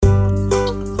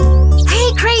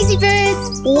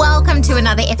Welcome to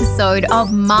another episode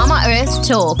of Mama Earth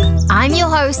Talk. I'm your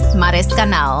host, Mariska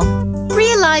Nel.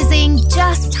 Realizing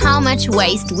just how much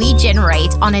waste we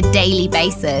generate on a daily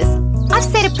basis, I've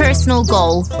set a personal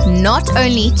goal not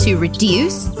only to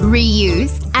reduce,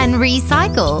 reuse, and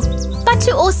recycle, but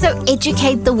to also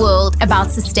educate the world about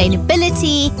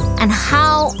sustainability and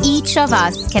how each of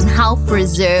us can help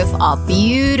preserve our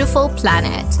beautiful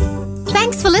planet.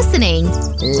 Thanks for listening.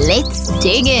 Let's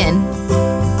dig in.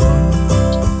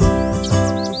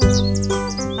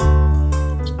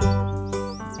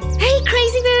 Hey,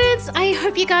 crazy birds. I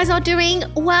hope you guys are doing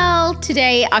well.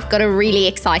 Today, I've got a really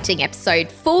exciting episode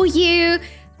for you.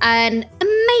 An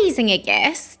amazing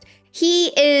guest. He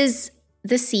is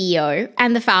the CEO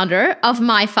and the founder of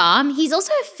My Farm. He's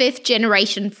also a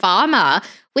fifth-generation farmer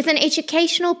with an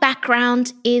educational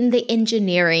background in the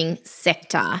engineering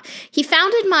sector. He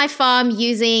founded My Farm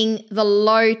using the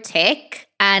low tech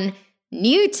and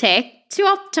new tech to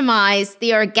optimize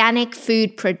the organic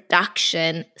food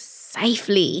production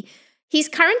safely. He's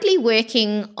currently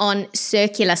working on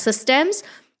circular systems,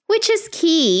 which is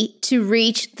key to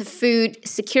reach the food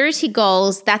security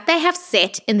goals that they have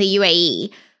set in the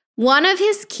UAE. One of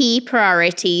his key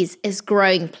priorities is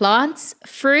growing plants,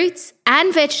 fruits,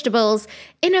 and vegetables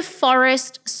in a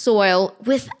forest soil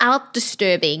without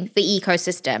disturbing the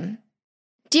ecosystem.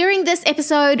 During this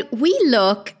episode, we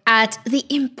look at the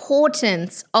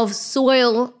importance of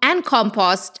soil and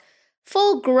compost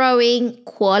for growing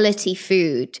quality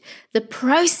food, the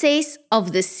process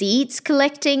of the seeds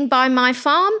collecting by My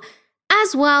Farm,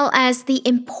 as well as the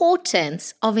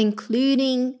importance of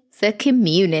including the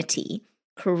community.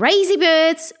 Crazy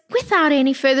birds, without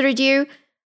any further ado,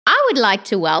 I would like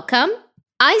to welcome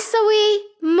Aisawi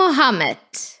Mohammed.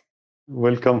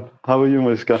 Welcome. How are you,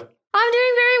 Mariska? I'm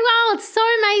doing very well. It's so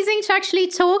amazing to actually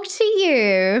talk to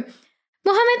you.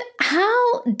 Mohammed,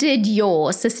 how did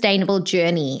your sustainable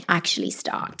journey actually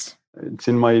start? It's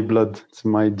in my blood. It's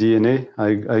in my DNA.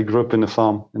 I grew up in a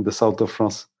farm in the south of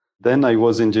France. Then I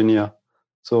was engineer.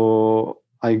 So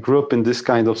I grew up in this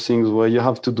kind of things where you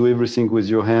have to do everything with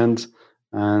your hands.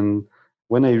 And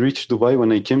when I reached Dubai,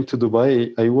 when I came to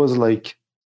Dubai, I was like,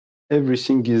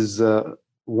 everything is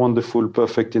wonderful,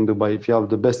 perfect in Dubai. If you have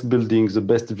the best buildings, the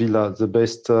best villas, the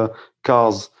best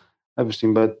cars,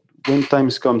 everything. But when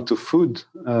times come to food,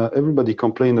 everybody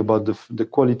complain about the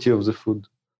quality of the food.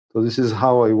 So this is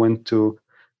how I went to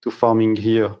farming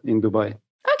here in Dubai.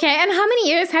 Okay, and how many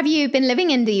years have you been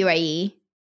living in the UAE?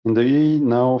 In the UAE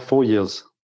now 4 years.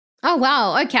 Oh,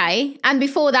 wow. Okay. And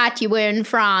before that, you were in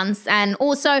France. And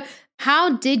also,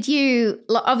 how did you,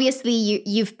 obviously,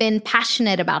 you've been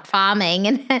passionate about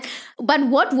farming. But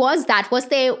what was that? Was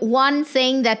there one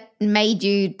thing that made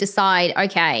you decide,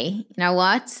 okay, you know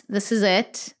what? This is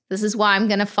it. This is why I'm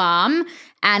going to farm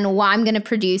and why I'm going to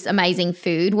produce amazing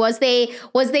food. Was there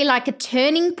like a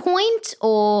turning point,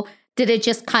 or did it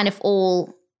just kind of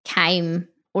all came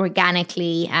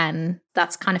organically and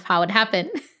that's kind of how it happened?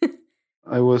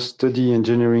 I was studying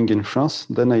engineering in France.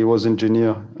 Then I was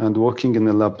engineer and working in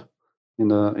a lab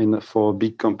for a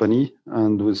big company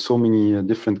and with so many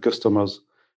different customers.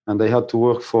 And I had to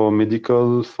work for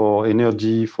medical, for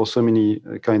energy, for so many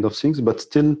kind of things, but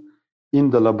still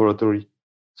in the laboratory.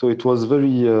 So it was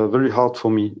very, very hard for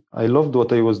me. I loved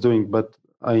what I was doing, but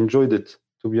I enjoyed it,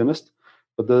 to be honest.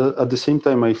 But at the same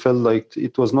time, I felt like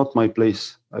it was not my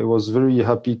place. I was very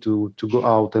happy to go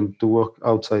out and to work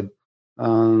outside.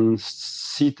 And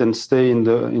sit and stay in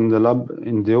the lab,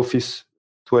 in the office,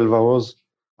 12 hours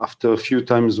after a few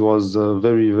times was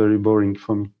very, very boring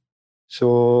for me.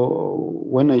 So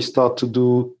when I started to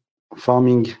do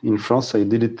farming in France, I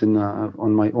did it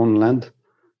on my own land.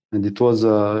 And it was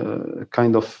a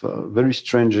kind of very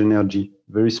strange energy,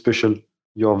 very special.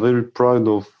 You are very proud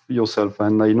of yourself.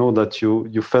 And I know that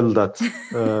you felt that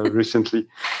recently.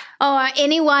 Oh,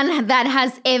 anyone that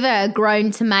has ever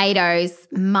grown tomatoes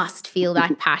must feel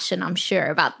that passion, I'm sure,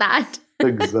 about that.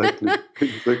 Exactly.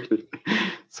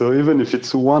 So even if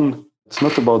it's one, it's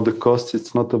not about the cost,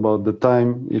 it's not about the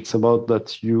time, it's about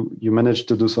that you managed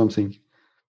to do something.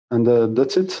 And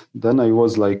that's it. Then I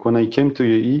was like, when I came to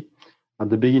UAE, at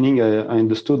the beginning, I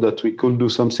understood that we could do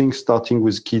something starting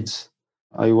with kids.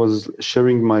 I was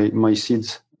sharing my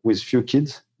seeds with few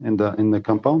kids in the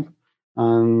compound.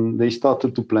 And they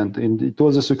started to plant, and it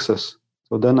was a success.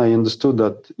 So then I understood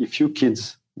that if few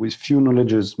kids with few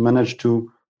knowledges manage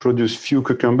to produce few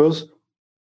cucumbers,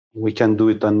 we can do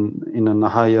it in a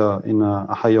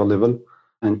higher level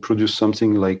and produce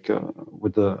something like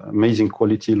with amazing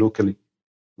quality locally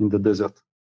in the desert.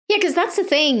 Yeah, because that's the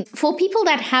thing. For people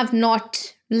that have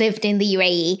not lived in the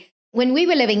UAE, when we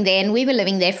were living there, and we were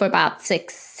living there for about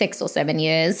six or 7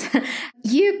 years,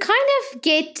 you kind of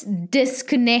get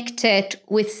disconnected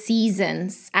with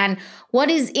seasons and what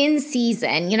is in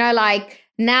season. Like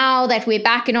now that we're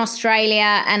back in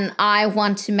Australia and I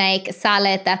want to make a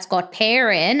salad that's got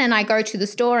pear in, and I go to the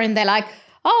store and they're like,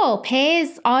 oh,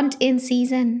 pears aren't in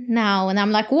season now. And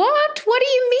I'm like, what? What do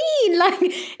you mean? Like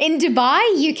in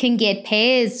Dubai, you can get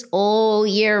pears all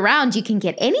year round. You can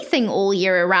get anything all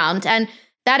year around. And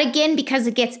that again, because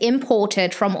it gets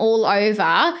imported from all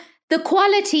over, the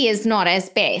quality is not as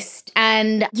best.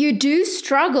 And you do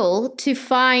struggle to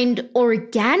find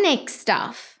organic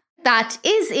stuff that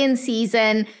is in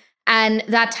season and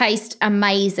that tastes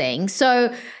amazing.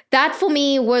 So that for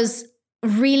me was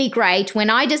really great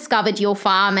when I discovered your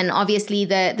farm and obviously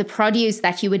the produce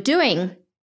that you were doing.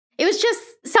 It was just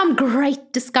some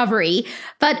great discovery.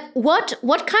 But what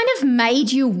kind of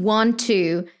made you want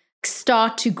to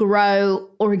start to grow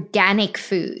organic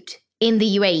food in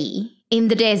the UAE, in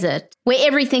the desert, where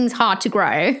everything's hard to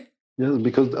grow? Yes,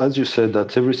 because as you said,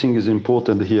 that everything is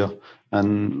imported here.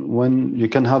 And when you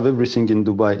can have everything in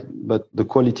Dubai, but the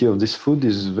quality of this food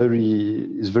is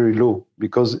very low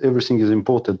because everything is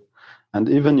imported. And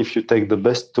even if you take the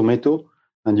best tomato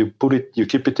and you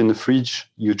keep it in the fridge,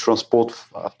 you transport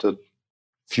after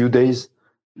few days,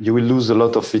 you will lose a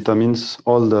lot of vitamins,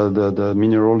 all the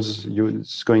minerals,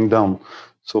 it's going down.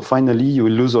 So finally, you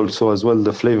will lose also as well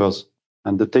the flavors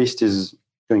and the taste is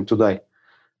going to die.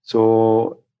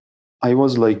 So I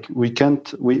was like, we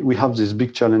have this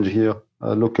big challenge here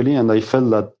locally. And I felt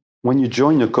that when you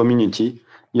join a community,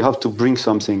 you have to bring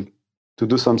something, to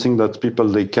do something that people,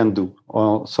 they can do,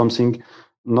 or something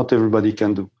not everybody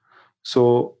can do.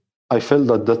 So I felt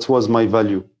that was my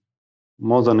value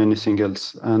more than anything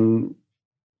else. And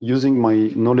using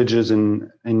my knowledges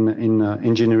in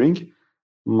engineering,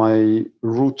 my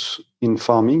roots in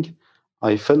farming,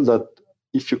 I felt that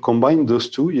if you combine those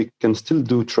two, you can still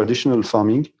do traditional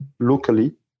farming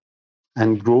locally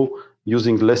and grow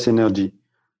using less energy.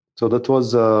 So that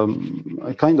was a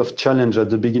kind of challenge at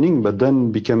the beginning, but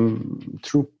then became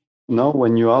true. Now,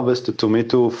 when you harvest a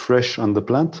tomato fresh on the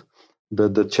plant,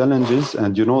 the challenge is,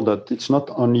 and you know that it's not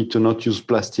only to not use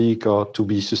plastic or to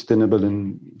be sustainable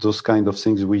in those kind of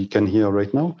things we can hear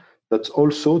right now, that's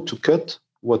also to cut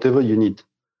whatever you need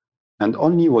and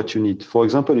only what you need. For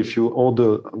example, if you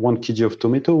order 1 kg of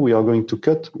tomato, we are going to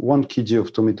cut 1 kg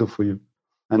of tomato for you.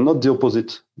 And not the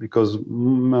opposite, because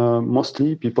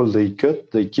mostly people, they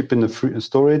cut, they keep in the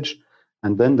storage,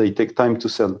 and then they take time to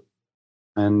sell.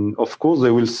 And of course,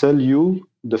 they will sell you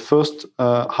the first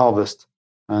harvest,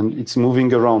 and it's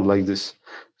moving around like this.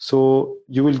 So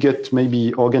you will get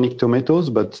maybe organic tomatoes,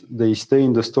 but they stay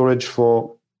in the storage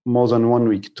for more than 1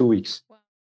 week, 2 weeks.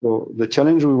 So the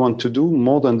challenge we want to do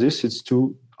more than this is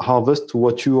to harvest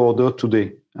what you order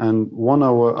today. And 1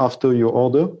 hour after you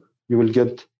order, you will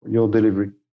get your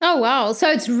delivery. Oh, wow. So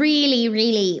it's really,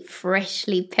 really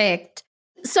freshly picked.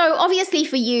 So obviously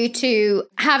for you to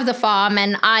have the farm,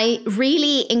 and I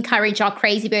really encourage our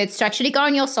crazy birds to actually go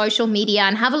on your social media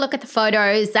and have a look at the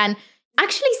photos and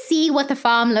actually see what the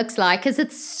farm looks like, because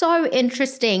it's so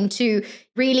interesting to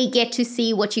really get to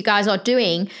see what you guys are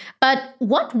doing. But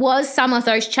what was some of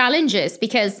those challenges?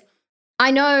 Because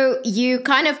I know you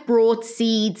kind of brought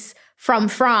seeds from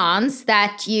France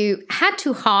that you had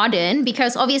to harden,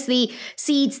 because obviously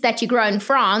seeds that you grow in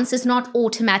France is not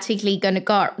automatically going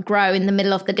to grow in the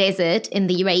middle of the desert in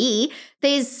the UAE.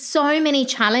 There's so many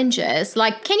challenges.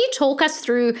 Like, can you talk us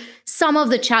through some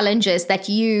of the challenges that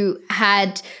you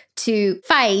had to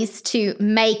face to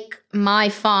make My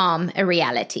Farm a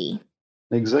reality?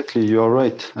 Exactly, you are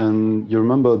right. And you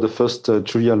remember the first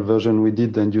trial version we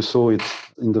did, and you saw it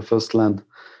in the first land.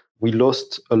 We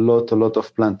lost a lot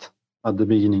of plant at the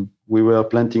beginning. We were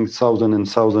planting 1,000 and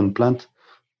 1,000 plants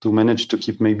to manage to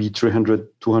keep maybe 300,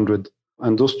 200.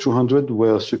 And those 200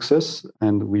 were a success,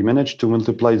 and we managed to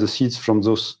multiply the seeds from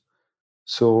those.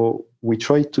 So we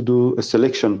tried to do a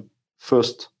selection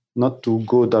first, not to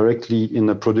go directly in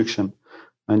a production.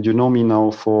 And you know me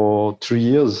now for 3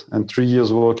 years, and 3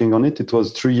 years working on it. It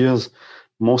was 3 years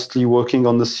mostly working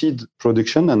on the seed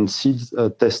production and seed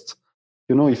test.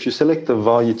 You know, if you select a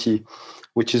variety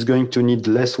which is going to need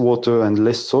less water and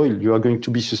less soil, you are going to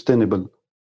be sustainable.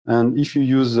 And if you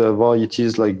use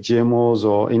varieties like GMOs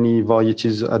or any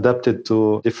varieties adapted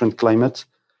to different climates,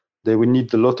 they will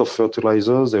need a lot of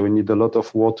fertilizers, they will need a lot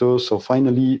of water. So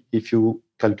finally, if you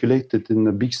calculate it in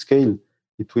a big scale,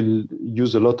 it will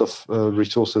use a lot of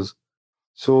resources.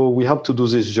 So we have to do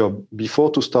this job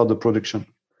before to start the production.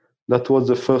 That was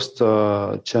the first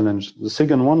challenge. The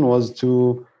second one was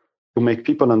to to make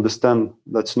people understand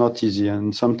that's not easy.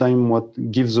 And sometimes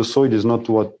what gives the soil is not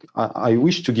what I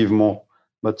wish to give more,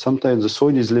 but sometimes the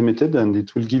soil is limited and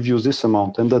it will give you this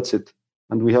amount and that's it.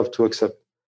 And we have to accept.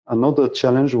 Another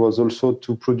challenge was also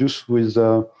to produce with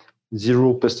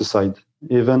zero pesticide.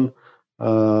 Even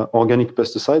organic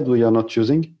pesticide we are not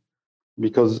using,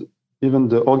 because even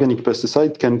the organic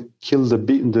pesticide can kill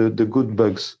the good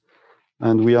bugs.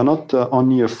 And we are not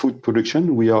only a food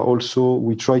production, we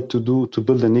try to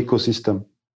build an ecosystem.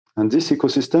 And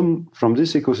from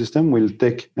this ecosystem, we'll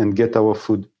take and get our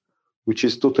food, which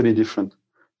is totally different.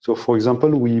 So for example,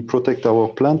 we protect our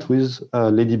plant with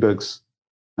ladybugs,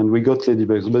 and we got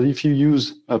ladybugs. But if you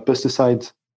use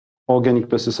organic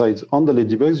pesticides on the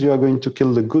ladybugs, you are going to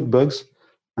kill the good bugs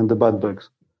and the bad bugs.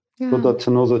 Yeah. So that's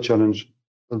another challenge.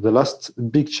 The last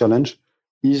big challenge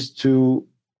is to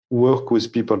work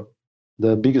with people.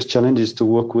 The biggest challenge is to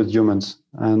work with humans,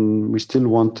 and we still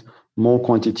want more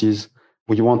quantities.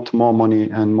 We want more money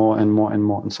and more and more and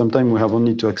more. And sometimes we have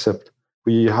only to accept.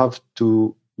 We have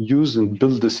to use and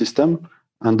build the system,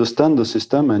 understand the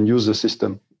system, and use the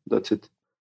system. That's it.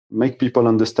 Make people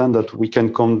understand that we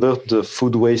can convert the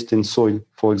food waste in soil,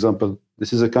 for example.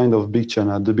 This is a kind of big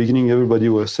challenge. At the beginning, everybody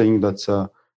was saying that's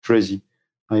crazy.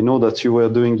 I know that you were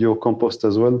doing your compost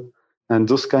as well. And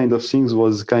those kind of things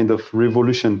was kind of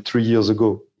revolution 3 years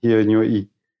ago here in UAE.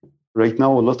 Right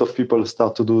now, a lot of people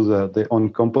start to do their own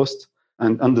compost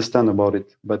and understand about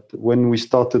it. But when we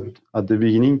started at the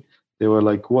beginning, they were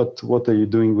like, what are you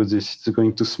doing with this? It's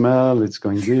going to smell, it's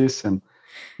going this.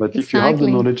 But if you have the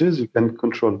knowledges, you can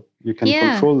control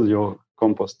your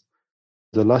compost.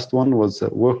 The last one was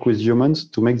work with humans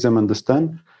to make them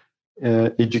understand,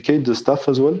 educate the staff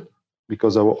as well,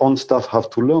 because our own staff have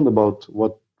to learn about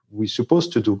what we're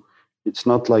supposed to do. It's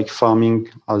not like farming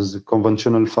as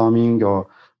conventional farming or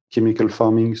chemical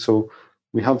farming. So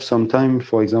we have some time,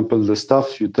 for example, the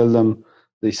staff, you tell them,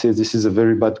 they say this is a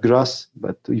very bad grass,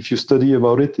 but if you study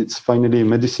about it, it's finally a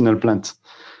medicinal plant.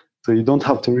 So you don't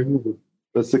have to remove it.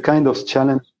 That's the kind of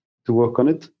challenge to work on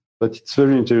it, but it's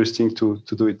very interesting to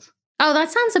do it. Oh,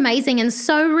 that sounds amazing and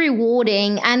so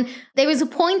rewarding. And there was a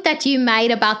point that you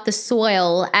made about the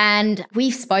soil, and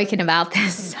we've spoken about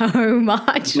this so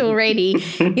much already.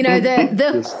 You know, the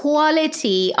yes.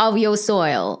 quality of your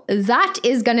soil, that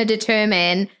is going to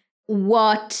determine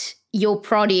what your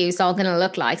produce are going to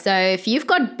look like. So if you've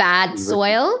got bad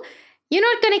soil, you're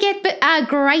not going to get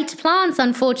great plants,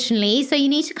 unfortunately. So you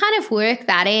need to kind of work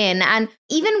that in. And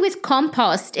even with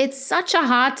compost, it's such a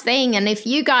hard thing. And if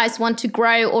you guys want to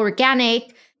grow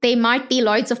organic, there might be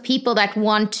loads of people that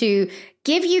want to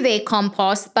give you their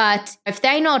compost. But if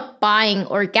they're not buying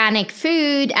organic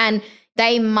food, and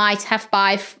they might have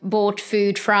bought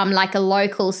food from like a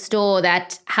local store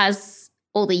that has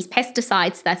all these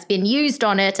pesticides that's been used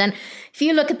on it. And if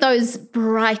you look at those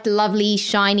bright, lovely,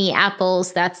 shiny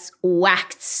apples that's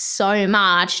waxed so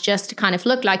much just to kind of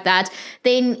look like that,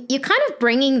 then you're kind of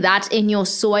bringing that in your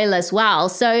soil as well.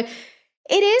 So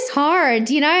it is hard,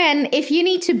 you know, and if you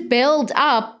need to build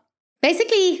up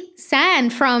basically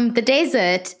sand from the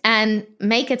desert and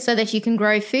make it so that you can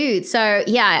grow food. So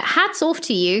yeah, hats off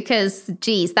to you, because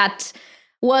geez, that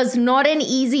was not an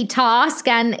easy task.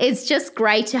 And it's just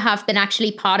great to have been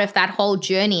actually part of that whole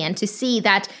journey and to see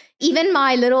that even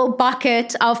my little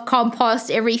bucket of compost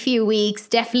every few weeks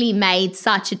definitely made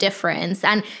such a difference.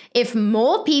 And if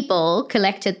more people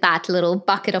collected that little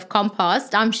bucket of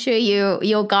compost, I'm sure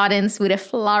your gardens would have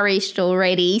flourished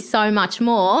already so much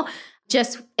more,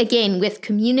 just again with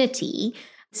community.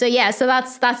 So yeah, so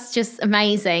that's just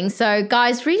amazing. So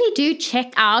guys, really do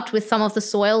check out with some of the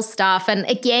soil stuff. And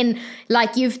again,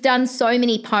 like you've done so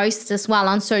many posts as well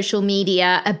on social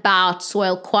media about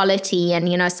soil quality, and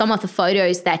you know, some of the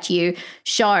photos that you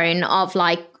shown of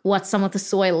like what some of the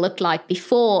soil looked like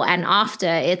before and after.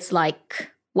 It's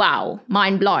like, wow,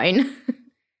 mind blown.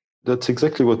 That's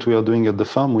exactly what we are doing at the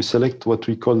farm. We select what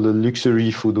we call the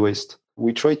luxury food waste.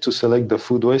 We try to select the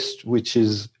food waste which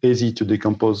is easy to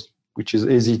decompose, which is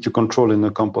easy to control in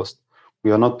the compost.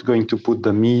 We are not going to put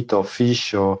the meat or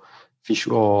fish or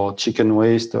chicken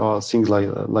waste or things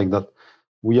like that.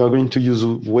 We are going to use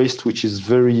waste which is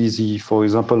very easy. For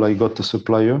example, I got a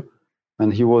supplier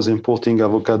and he was importing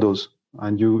avocados,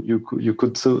 and you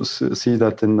could see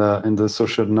that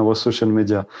in our social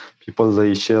media. People,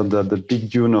 they shared the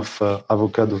big dune of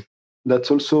avocado.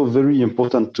 That's also very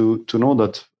important to know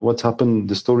that what happened,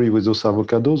 the story with those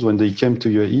avocados when they came to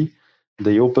UAE.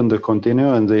 They open the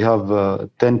container and they have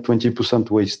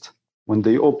 10-20% waste when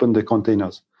they open the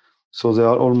containers. So they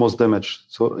are almost damaged.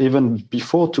 So even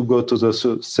before to go to the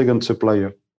second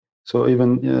supplier, so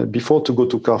even before to go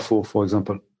to Carrefour, for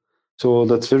example. So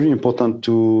that's very important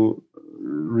to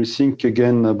rethink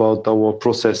again about our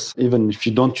process. Even if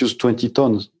you don't use 20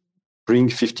 tons, bring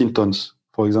 15 tons,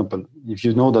 for example. If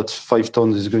you know that 5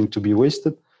 tons is going to be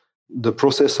wasted, the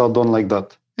process are done like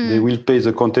that. They will pay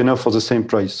the container for the same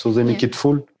price. So they make it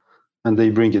full and they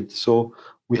bring it. So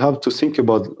we have to think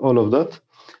about all of that.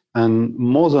 And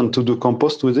more than to do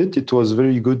compost with it, it was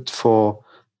very good for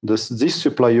this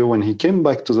supplier when he came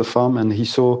back to the farm and he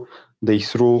saw they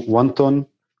throw 1 ton,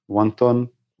 1 ton,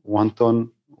 1 ton,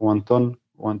 1 ton,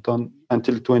 1 ton,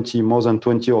 until 20, more than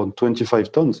 20 or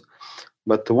 25 tons.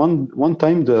 But one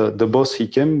time the boss, he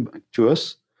came to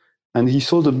us and he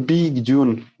saw the big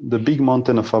dune, the big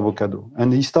mountain of avocado.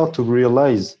 And he started to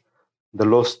realize the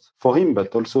loss for him,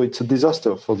 but also it's a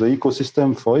disaster for the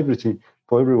ecosystem, for everything,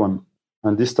 for everyone.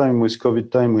 And this time with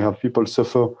COVID time, we have people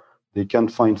suffer. They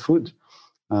can't find food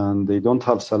and they don't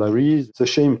have salaries. It's a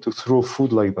shame to throw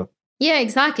food like that. Yeah,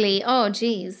 exactly. Oh,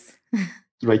 geez.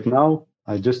 Right now,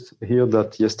 I just heard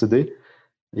that yesterday,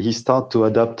 he started to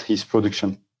adapt his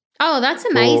production. Oh, that's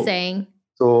amazing.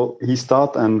 So he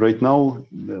start, and right now,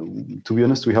 to be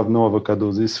honest, we have no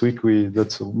avocado this week.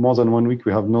 That's more than 1 week.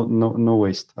 We have no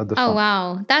waste at the farm. Oh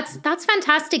wow, that's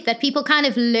fantastic that people kind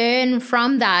of learn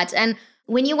from that. And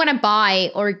when you want to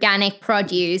buy organic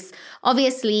produce,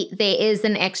 obviously there is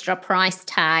an extra price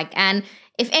tag. And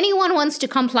if anyone wants to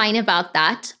complain about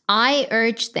that, I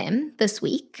urge them this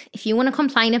week, if you want to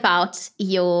complain about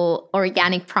your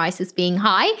organic prices being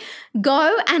high,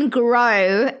 go and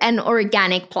grow an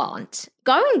organic plant.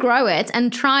 Go and grow it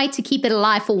and try to keep it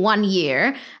alive for 1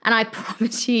 year. And I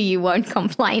promise you won't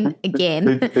complain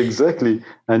again. Exactly.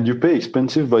 And you pay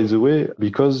expensive, by the way,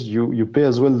 because you pay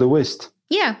as well the waste.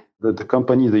 Yeah. The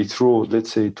company, they throw,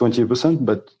 let's say, 20%,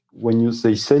 but when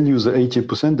they sell you the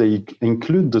 80%, they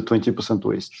include the 20%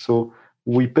 waste. So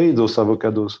we pay those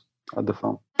avocados at the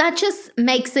farm. That just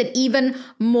makes it even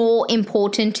more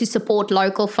important to support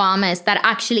local farmers that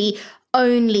actually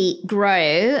only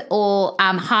grow or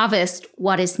harvest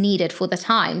what is needed for the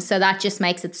time. So that just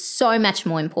makes it so much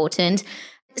more important.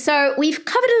 So we've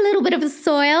covered a little bit of the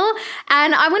soil,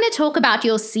 and I want to talk about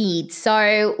your seeds.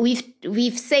 So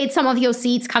we've said some of your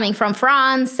seeds coming from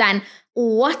France, and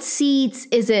what seeds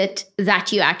is it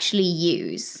that you actually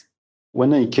use?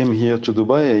 When I came here to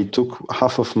Dubai, I took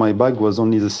half of my bag was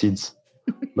only the seeds,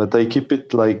 but I keep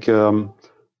it like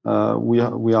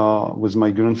we are with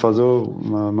my grandfather.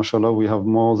 Mashallah, we have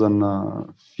more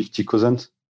than 50 cousins.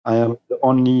 I am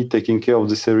only taking care of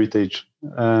this heritage,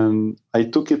 and I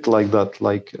took it like that,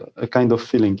 like a kind of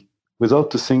feeling,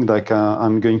 without to think like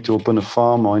I'm going to open a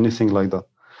farm or anything like that.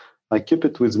 I keep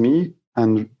it with me,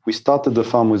 and we started the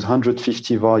farm with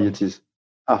 150 varieties.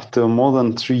 After more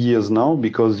than 3 years now,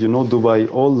 because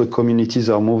Dubai, all the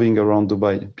communities are moving around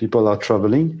Dubai. People are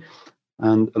traveling,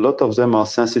 and a lot of them are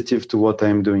sensitive to what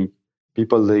I'm doing.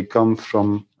 People, they come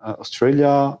from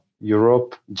Australia,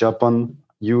 Europe, Japan,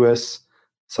 US,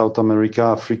 South America,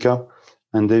 Africa,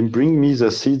 and they bring me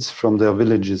the seeds from their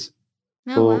villages.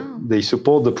 Wow. They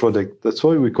support the product. That's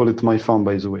why we call it my farm,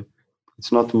 by the way.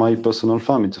 It's not my personal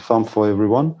farm. It's a farm for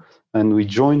everyone. And we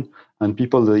join, and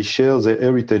people, they share their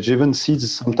heritage. Even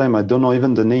seeds, sometimes I don't know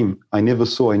even the name. I never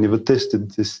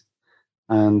tested this.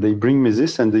 And they bring me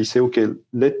this and they say, okay,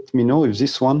 let me know if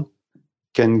this one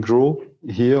can grow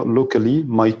here locally.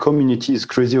 My community is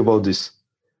crazy about this.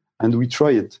 And we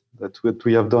try it. That's what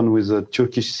we have done with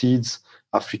Turkish seeds,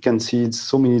 African seeds,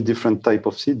 so many different type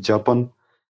of seeds, Japan.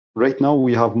 Right now,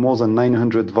 we have more than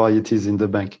 900 varieties in the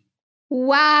bank.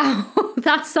 Wow,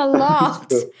 that's a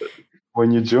lot. So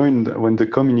when the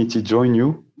community join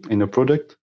you in a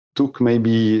product, took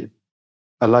maybe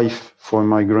a life for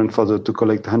my grandfather to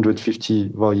collect 150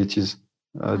 varieties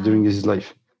during his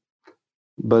life.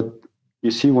 But you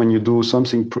see, when you do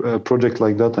something, a project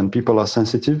like that, and people are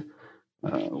sensitive,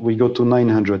 we go to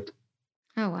 900.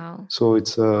 Oh, wow. So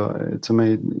it's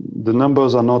amazing. The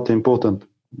numbers are not important.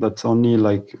 That's only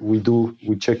like we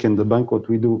check in the bank what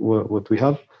we do, what we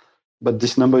have. But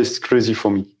this number is crazy for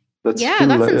me. That's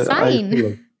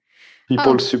insane.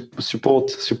 People support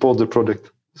the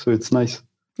product. So it's nice.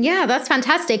 Yeah, that's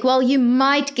fantastic. Well, you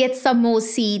might get some more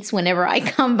seeds whenever I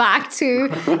come back to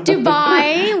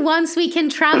Dubai once we can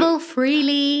travel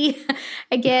freely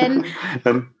again.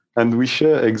 And we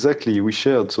share, exactly. We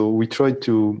shared. So we try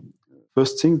to,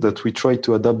 first thing that we try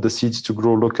to adapt the seeds to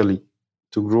grow locally,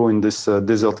 to grow in this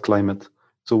desert climate.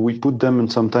 So we put them in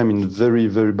sometime in very,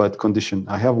 very bad condition.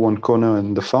 I have one corner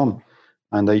in the farm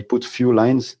and I put few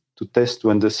lines to test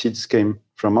when the seeds came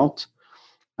from out.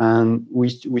 And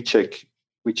we check.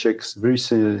 We check very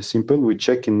simple. We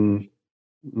check in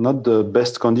not the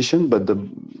best condition, but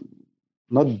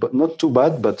not too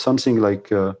bad, but something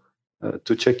like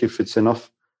to check if it's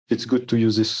enough, if it's good to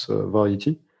use this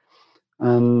variety.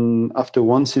 And after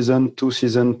 1 season, 2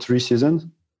 seasons, 3 seasons,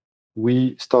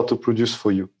 we start to produce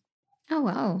for you. Oh,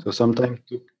 wow. So sometimes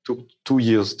it took 2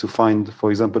 years to find,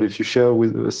 for example, if you share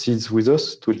with seeds with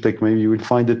us, it will take, maybe you will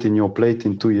find it in your plate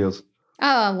in 2 years.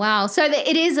 Oh, wow. So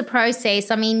it is a process.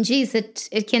 I mean, geez,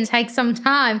 it can take some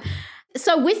time.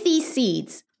 So with these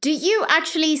seeds, do you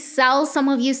actually sell some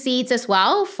of your seeds as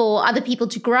well for other people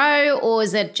to grow? Or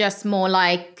is it just more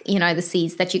like, the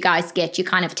seeds that you guys get, you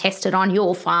kind of test it on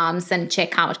your farms and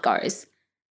check how it goes?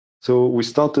 So we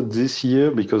started this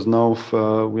year because now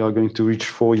we are going to reach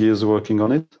 4 years working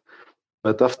on it.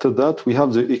 But after that, we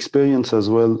have the experience as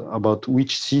well about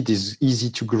which seed is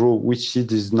easy to grow, which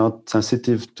seed is not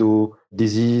sensitive to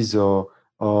disease, or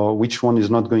which one is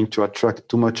not going to attract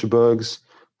too much bugs,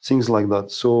 things like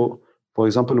that. So, for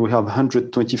example, we have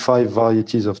 125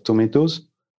 varieties of tomatoes.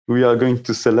 We are going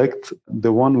to select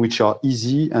the one which are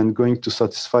easy and going to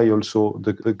satisfy also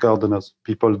the gardeners,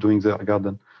 people doing their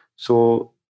garden.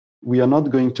 So we are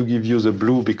not going to give you the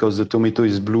blue because the tomato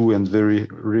is blue and very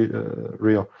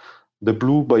rare. The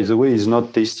blue, by the way, is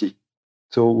not tasty.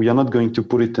 So we are not going to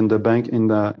put it in the bank in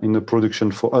the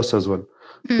production for us as well.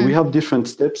 So we have different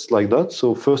steps like that.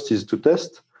 So first is to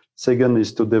test. Second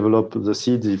is to develop the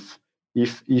seeds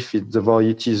if the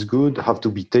variety is good, have to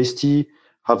be tasty,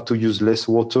 have to use less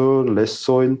water, less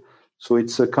soil. So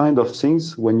it's a kind of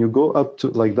things. When you go up to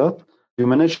like that, you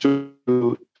manage to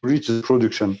reach the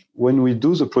production. When we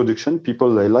do the production,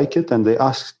 people, they like it and they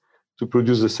ask to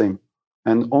produce the same.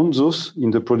 And on those,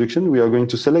 in the production, we are going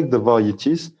to select the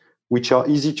varieties which are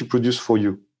easy to produce for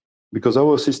you. Because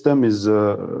our system is,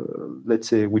 let's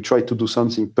say, we try to do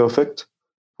something perfect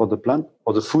for the plant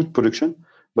or the food production,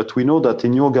 but we know that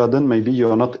in your garden, maybe you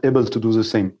are not able to do the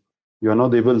same. You are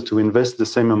not able to invest the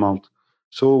same amount.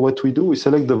 So what we do, we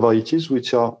select the varieties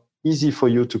which are easy for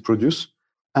you to produce,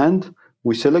 and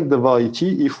we select the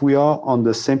variety if we are on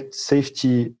the same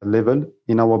safety level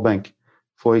in our bank.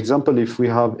 For example, if we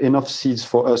have enough seeds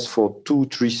for us for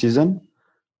 2-3 seasons,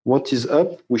 what is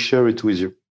up, we share it with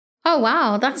you. Oh,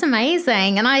 wow. That's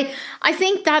amazing. And I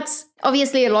think that's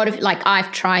obviously a lot of,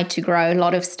 I've tried to grow a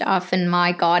lot of stuff in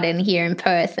my garden here in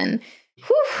Perth, and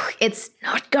it's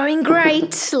not going great.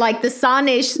 The sun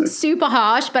is super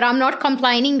harsh, but I'm not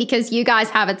complaining because you guys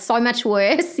have it so much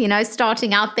worse,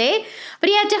 starting out there.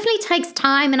 But yeah, it definitely takes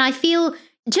time. And I feel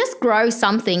just grow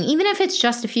something, even if it's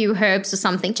just a few herbs or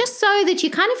something, just so that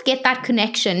you kind of get that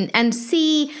connection and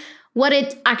see what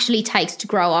it actually takes to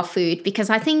grow our food. Because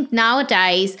I think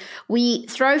nowadays we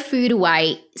throw food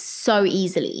away so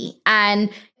easily. And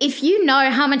if you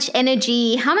know how much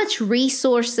energy, how much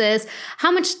resources, how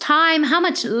much time, how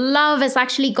much love has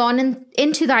actually gone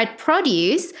into that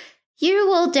produce, you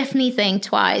will definitely think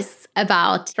twice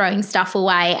about throwing stuff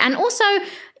away. And also,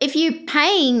 if you're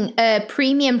paying a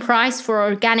premium price for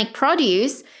organic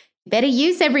produce, better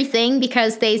use everything,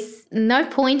 because there's no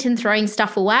point in throwing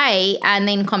stuff away and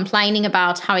then complaining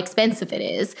about how expensive it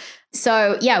is.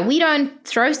 So yeah, we don't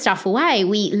throw stuff away.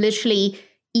 We literally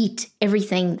eat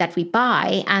everything that we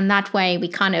buy. And that way we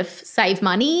kind of save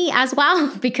money as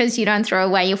well, because you don't throw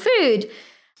away your food.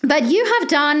 But you have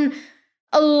done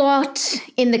a lot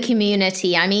in the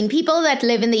community. I mean, people that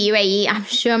live in the UAE, I'm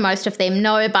sure most of them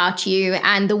know about you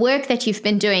and the work that you've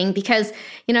been doing, because,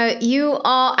 you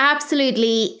are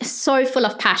absolutely so full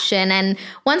of passion. And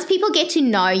once people get to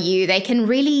know you, they can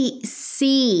really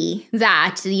see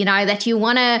that, that you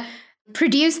want to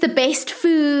produce the best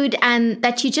food and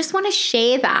that you just want to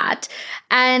share that.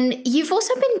 And you've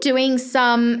also been doing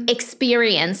some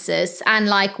experiences and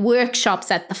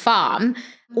workshops at the farm.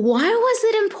 Why was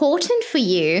it important for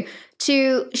you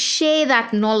to share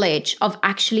that knowledge of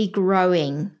actually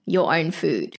growing your own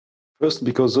food? First,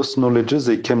 because those knowledges,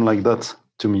 they came like that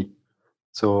to me.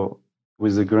 So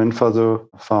with the grandfather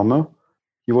farmer,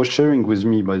 he was sharing with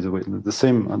me, by the way, the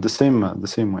same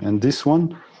way. And this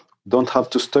one don't have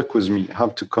to stuck with me,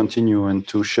 have to continue and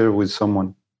to share with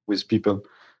someone, with people.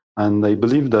 And I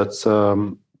believe that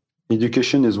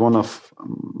education is one of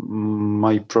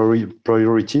my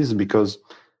priorities, because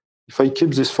if I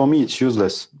keep this for me, it's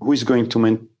useless. Who is going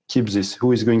to keep this?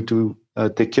 Who is going to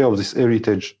take care of this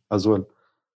heritage as well?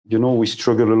 We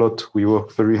struggle a lot. We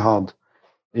work very hard.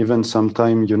 Even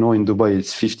sometimes, in Dubai,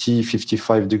 it's 50,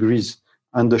 55 degrees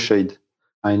under shade.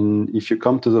 And if you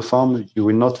come to the farm, you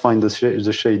will not find the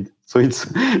shade. So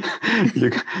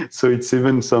it's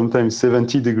even sometimes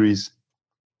 70 degrees.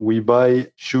 We buy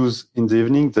shoes in the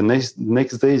evening. The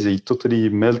next day, they totally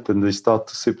melt and they start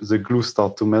to sip. The glue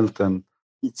start to melt, and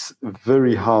it's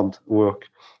very hard work.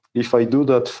 If I do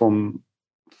that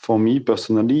for me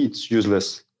personally, it's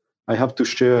useless. I have to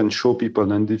share and show people.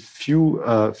 And if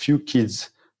few kids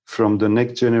from the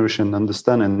next generation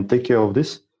understand and take care of this,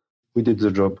 we did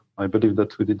the job. I believe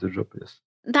that we did the job, yes.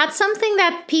 That's something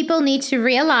that people need to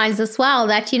realize as well,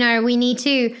 that, we need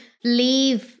to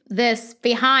leave this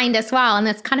behind as well. And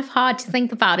it's kind of hard to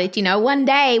think about it. One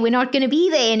day we're not going to be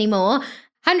there anymore.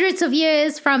 Hundreds of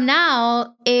years from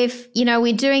now, if,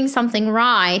 we're doing something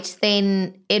right,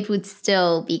 then it would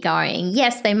still be going.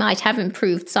 Yes, they might have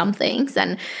improved some things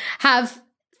and have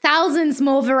thousands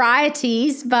more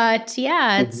varieties, but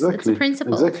yeah, it's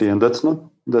principles. Exactly. And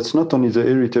that's not only the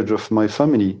heritage of my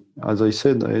family. As I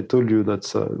said, I told you that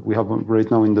we have right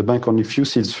now in the bank only few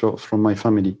seeds from my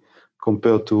family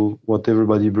compared to what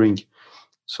everybody brings.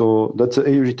 So that's the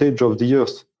heritage of the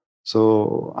earth.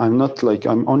 So I'm not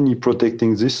I'm only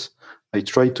protecting this. I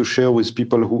try to share with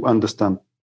people who understand.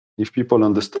 If people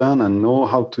understand and know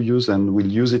how to use and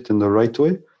will use it in the right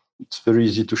way, it's very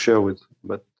easy to share with.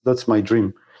 But that's my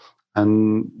dream.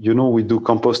 And, we do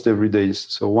compost every day.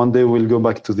 So one day we'll go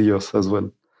back to the earth as well.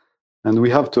 And we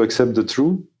have to accept the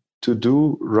truth to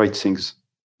do right things.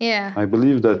 Yeah. I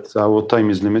believe that our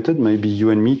time is limited. Maybe you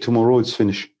and me, tomorrow it's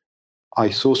finished. I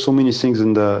saw so many things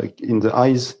in the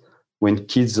eyes when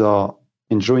kids are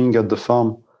enjoying at the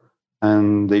farm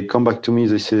and they come back to me,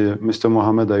 they say, Mr.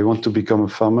 Mohammed, I want to become a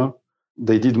farmer.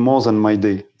 They did more than my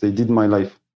day. They did my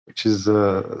life, which is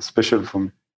special for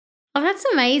me. Oh, that's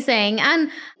amazing. And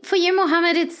for you,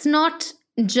 Mohammed, it's not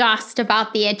just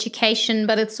about the education,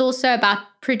 but it's also about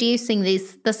producing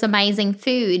this amazing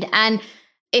food. And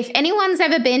if anyone's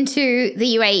ever been to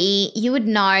the UAE, you would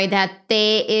know that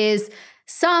there is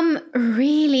some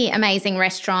really amazing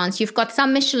restaurants. You've got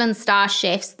some Michelin star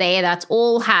chefs there that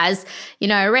all has,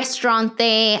 a restaurant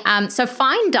there. So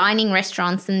fine dining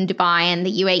restaurants in Dubai and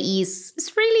the UAE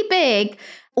is really big.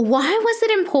 Why was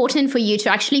it important for you to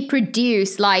actually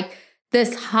produce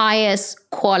this highest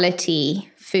quality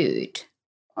food?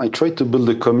 I try to build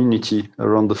a community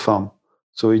around the farm.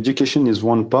 So education is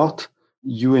one part.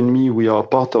 You and me, we are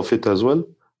part of it as well.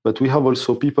 But we have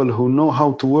also people who know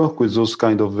how to work with those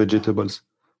kind of vegetables,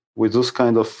 with those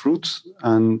kind of fruits,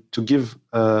 and to give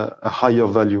a higher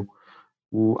value.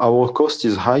 Our cost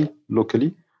is high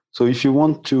locally. So if you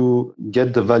want to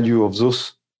get the value of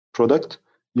those products,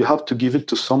 you have to give it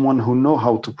to someone who know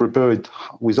how to prepare it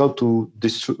without to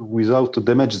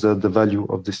damage the value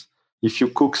of this. If you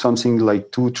cook something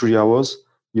like 2-3 hours,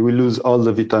 you will lose all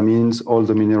the vitamins, all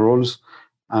the minerals.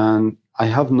 And I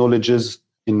have knowledges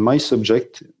in my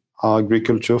subject,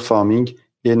 agriculture, farming,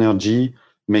 energy,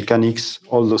 mechanics,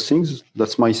 all those things.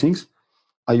 That's my things.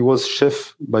 I was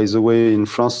chef, by the way, in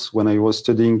France when I was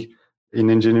studying in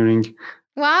engineering.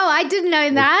 Wow, I didn't know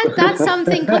that. That's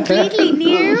something completely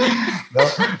new.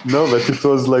 No, but it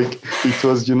was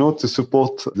to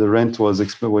support the rent was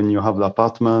when you have the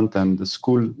apartment and the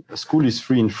school. The school is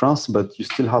free in France, but you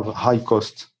still have a high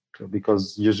cost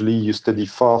because usually you study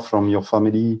far from your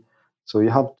family. So you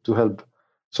have to help.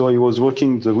 So I was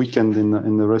working the weekend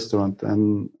in the restaurant,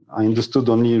 and I understood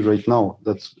only right now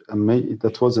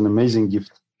that was an amazing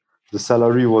gift. The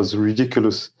salary was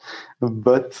ridiculous,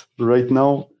 but right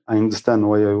now I understand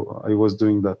why I was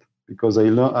doing that, because I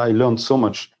learned so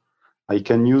much. I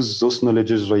can use those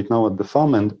knowledges right now at the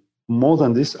farm, and more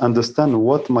than this, understand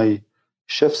what my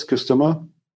chef's customer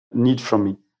need from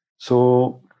me.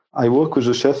 So I work with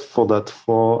the chef for that.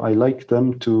 I like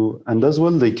them to, and as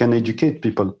well they can educate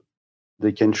people.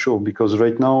 They can show, because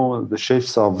right now the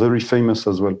chefs are very famous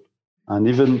as well. And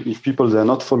even if people, they are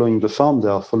not following the farm, they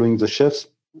are following the chefs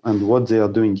and what they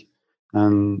are doing.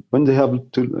 And when they have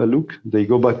a look, they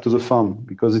go back to the farm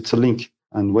because it's a link.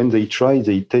 And when they try,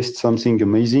 they taste something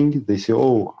amazing. They say,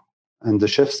 oh, and the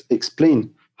chefs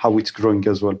explain how it's growing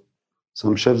as well.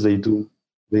 Some chefs, they do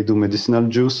medicinal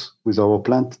juice with our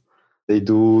plant. They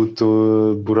do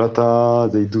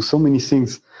burrata. They do so many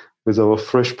things with our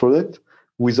fresh product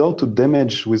without to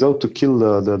damage, without to kill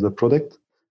the product.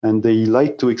 And they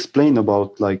like to explain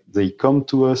about, like, they come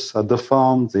to us at the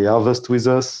farm, they harvest with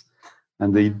us,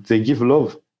 and they give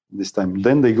love this time.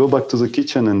 Then they go back to the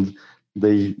kitchen and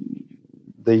they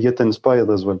get inspired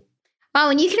as well.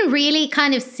 Wow, and you can really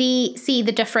kind of see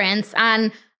the difference.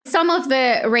 And some of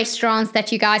the restaurants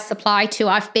that you guys supply to,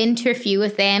 I've been to a few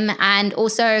of them, and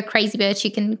also Crazy Birch,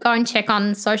 you can go and check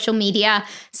on social media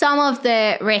some of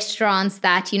the restaurants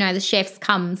that, the chefs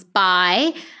comes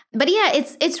by. But yeah,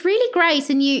 it's really great,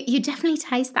 and you definitely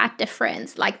taste that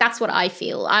difference. Like, that's what I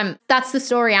feel. That's the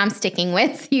story I'm sticking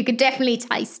with. You could definitely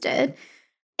taste it.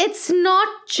 It's not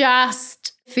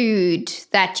just food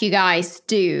that you guys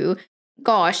do.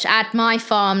 Gosh, at my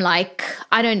farm, like,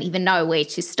 I don't even know where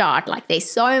to start. Like, there's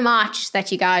so much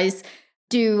that you guys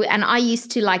do. And I used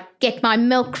to like get my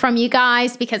milk from you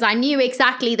guys because I knew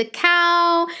exactly the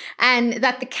cow and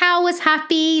that the cow was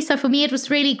happy. So for me, it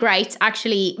was really great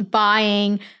actually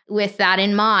buying with that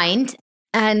in mind.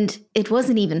 And it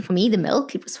wasn't even for me, the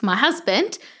milk, it was for my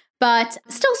husband. But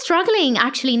still struggling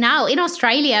actually now in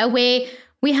Australia, where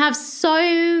we have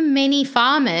so many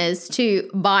farmers to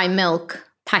buy milk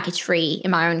package free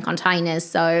in my own containers.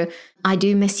 So I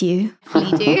do miss you,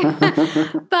 really do.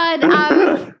 But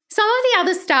some of the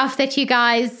other stuff that you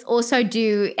guys also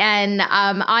do, and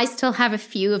I still have a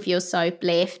few of your soap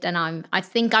left, and I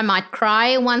think I might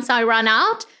cry once I run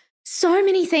out. So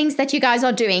many things that you guys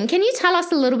are doing. Can you tell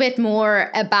us a little bit more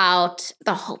about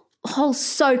the whole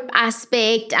soap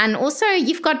aspect? And also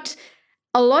you've got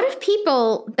a lot of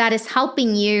people that is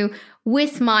helping you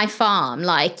with my farm.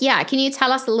 Like, yeah, can you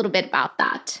tell us a little bit about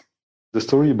that? The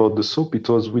story about the soap,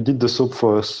 we did the soap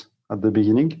for us at the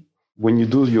beginning. When you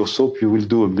do your soap, you will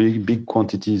do a big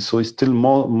quantity. So it's still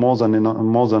more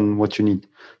than what you need.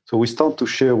 So we start to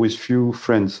share with few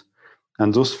friends.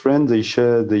 And those friends,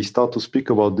 they start to speak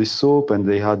about this soap, and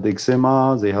they had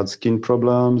eczema, they had skin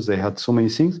problems, they had so many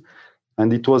things.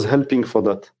 And it was helping for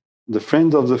that. The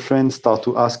friends of the friends start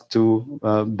to ask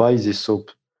to buy this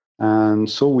soap. And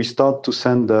so we start to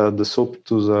send the soap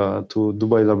to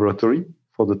Dubai laboratory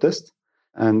for the test.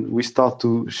 And we start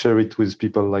to share it with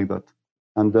people like that.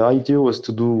 And the idea was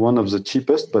to do one of the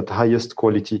cheapest but highest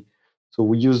quality. So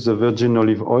we use the virgin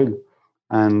olive oil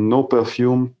and no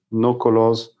perfume, no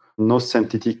colors, no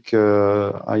synthetic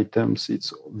items.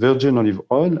 It's virgin olive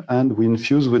oil, and we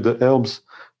infuse with the herbs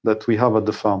that we have at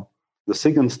the farm. The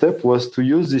second step was to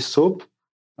use this soap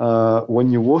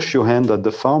when you wash your hand at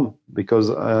the farm, because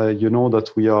you know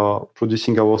that we are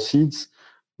producing our seeds.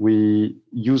 We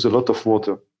use a lot of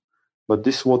water, but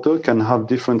this water can have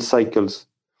different cycles.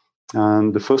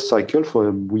 And the first cycle,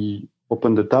 we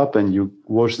open the tap and you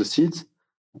wash the seeds.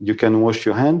 You can wash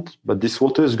your hand, but this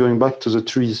water is going back to the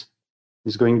trees.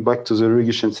 It's going back to the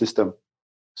irrigation system.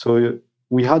 So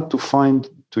we had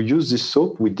to use this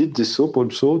soap. We did this soap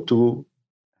also to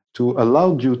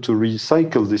allow you to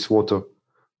recycle this water.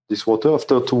 This water,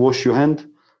 after to wash your hand,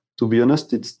 to be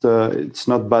honest, it's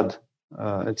not bad.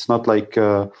 It's not like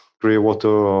gray water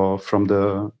or from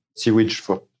the sewage,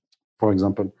 for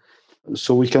example.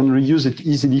 So we can reuse it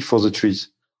easily for the trees.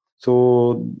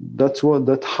 So that's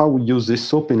how we use this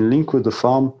soap in link with the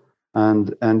farm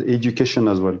and education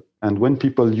as well. And when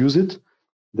people use it,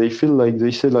 they say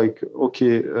like,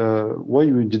 okay, why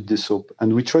we did this soap?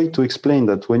 And we try to explain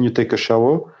that when you take a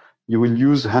shower, you will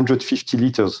use 150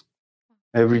 liters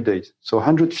every day. So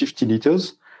 150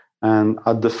 liters. And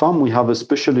at the farm, we have a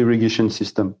special irrigation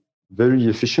system, very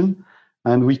efficient.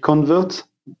 And we convert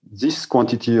this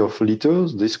quantity of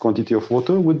liters, this quantity of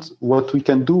water with what we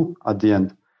can do at the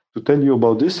end. To tell you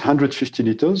about this, 150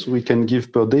 liters, we can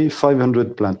give per day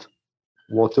 500 plants.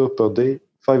 Water per day,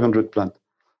 500 plants.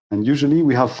 And usually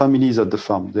we have families at the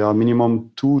farm. There are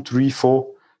minimum 2, 3, 4.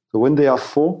 So when they are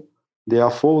four,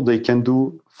 they can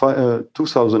do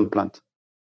 2,000 plants.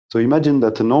 So imagine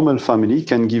that a normal family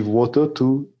can give water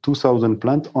to 2,000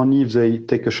 plants only if they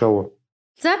take a shower.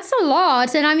 That's a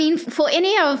lot. And I mean, for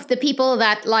any of the people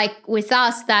that like with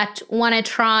us that want to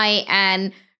try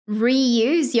and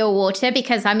reuse your water,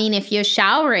 because I mean, if you're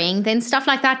showering, then stuff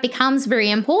like that becomes very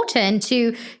important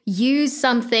to use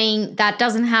something that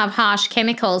doesn't have harsh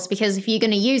chemicals, because if you're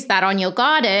going to use that on your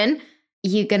garden,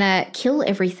 you're going to kill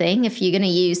everything if you're going to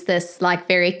use this like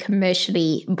very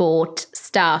commercially bought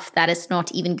stuff that is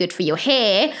not even good for your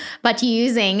hair, but you're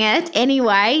using it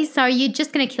anyway. So you're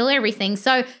just going to kill everything.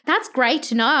 So that's great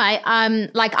to know.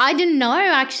 I didn't know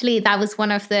actually that was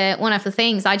one of the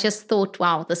things. I just thought,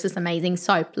 wow, this is amazing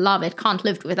soap. Love it. Can't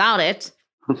live without it.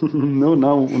 No,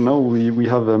 now we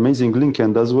have amazing link,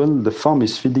 and as well the farm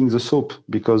is feeding the soap,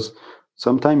 because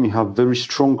sometimes you have very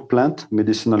strong plant,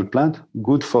 medicinal plant,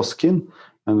 good for skin,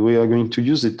 and we are going to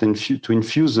use it to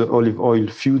infuse the olive oil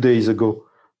few days ago.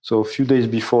 So a few days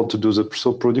before to do the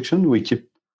soap production, we keep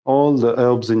all the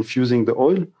herbs infusing the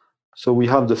oil. So we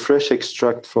have the fresh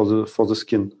extract for the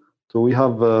skin. So we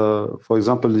have, for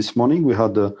example, this morning we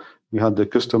had the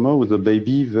customer with a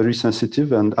baby, very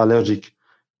sensitive and allergic.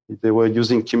 They were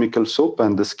using chemical soap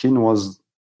and the skin was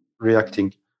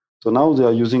reacting. So now they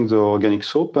are using the organic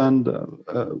soap, and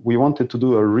we wanted to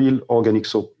do a real organic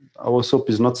soap. Our soap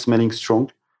is not smelling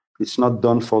strong. It's not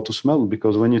done to smell,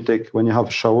 because when you have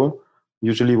a shower,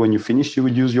 usually when you finish, you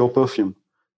will use your perfume.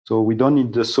 So we don't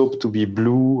need the soap to be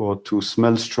blue or to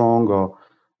smell strong, or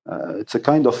it's a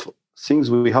kind of things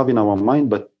we have in our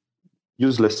mind, but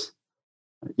useless.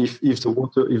 If the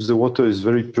water is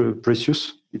very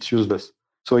precious, it's useless.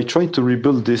 So I tried to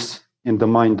rebuild this in the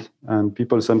mind. And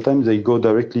people sometimes they go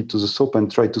directly to the soap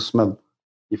and try to smell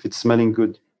if it's smelling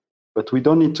good. But we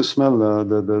don't need to smell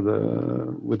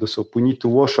with the soap. We need to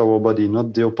wash our body,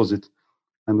 not the opposite.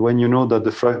 And when you know that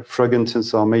the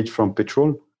fragrances are made from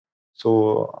petrol,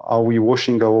 so are we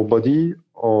washing our body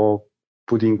or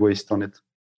putting waste on it?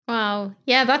 Wow.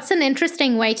 Yeah, that's an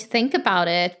interesting way to think about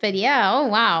it. But yeah, oh,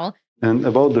 wow. And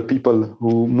about the people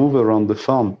who move around the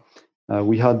farm,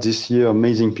 we had this year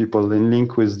amazing people in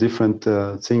link with different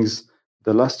things.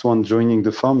 The last one joining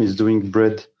the farm is doing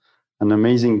bread, an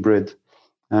amazing bread.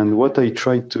 And what I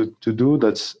try to do,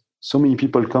 that's so many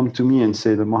people come to me and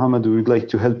say, Mohammed, we would like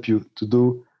to help you to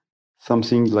do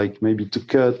something like maybe to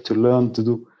cut, to learn, to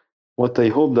do. What I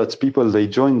hope that people, they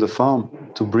join the farm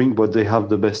to bring what they have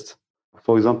the best.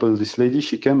 For example, this lady,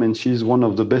 she came and she's one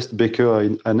of the best baker,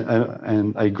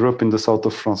 and I grew up in the south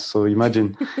of France. So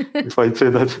imagine if I say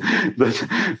that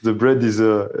the bread is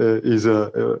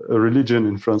a religion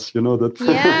in France. You know that?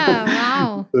 Yeah,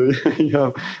 wow.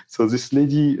 Yeah. So this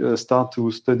lady start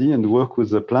to study and work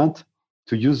with the plant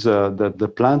to use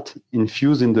the plant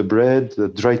infused in the bread, the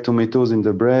dry tomatoes in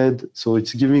the bread. So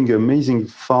it's giving amazing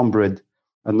farm bread.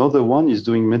 Another one is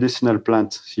doing medicinal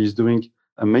plants. She's doing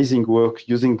amazing work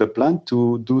using the plant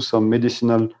to do some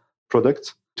medicinal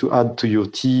products to add to your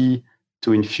tea,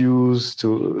 to infuse.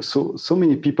 So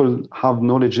many people have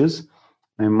knowledges,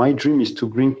 and my dream is to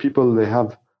bring people. They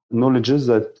have knowledges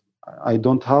that I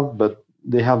don't have, but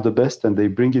they have the best, and they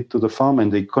bring it to the farm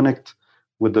and they connect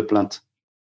with the plant.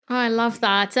 Oh, I love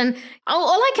that. And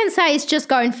all I can say is just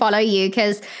go and follow you,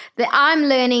 because I'm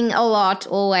learning a lot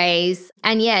always.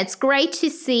 And yeah, it's great to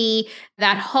see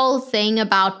that whole thing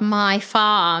about my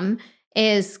farm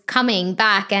is coming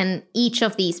back, and each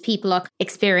of these people are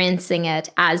experiencing it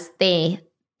as their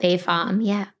farm.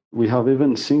 Yeah. We have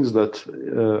even things that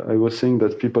I was saying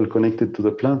that people connected to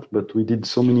the plant, but we did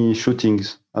so many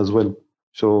shootings as well.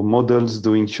 So models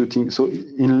doing shooting. So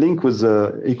in link with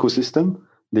the ecosystem,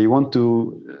 they want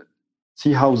to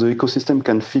see how the ecosystem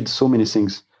can feed so many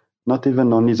things, not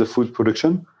even only the food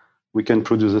production. We can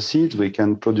produce the seeds, we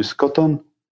can produce cotton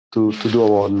to do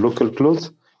our local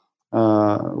clothes.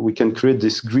 We can create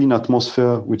this green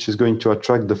atmosphere, which is going to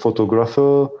attract the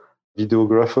photographer,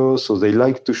 videographer. So they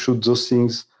like to shoot those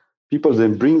things. People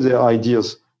then bring their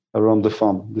ideas around the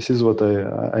farm. This is what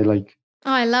I like.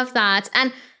 Oh, I love that.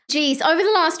 And geez, over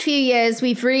the last few years,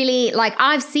 we've really,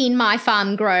 I've seen my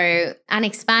farm grow and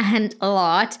expand a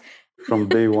lot. From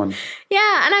day one.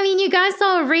 Yeah. And I mean, you guys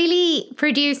are really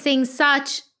producing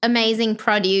such amazing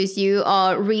produce. You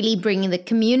are really bringing the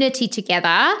community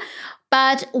together.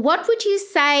 But what would you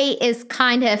say is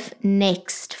kind of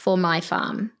next for my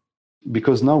farm?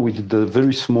 Because now we did a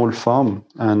very small farm,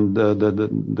 and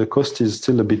the cost is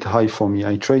still a bit high for me.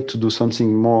 I tried to do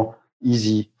something more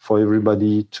easy for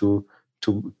everybody to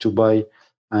buy.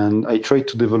 And I try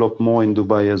to develop more in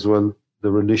Dubai as well, the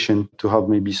relation to have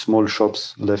maybe small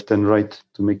shops left and right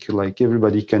to make it like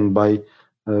everybody can buy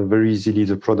very easily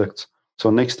the product.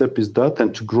 So next step is that,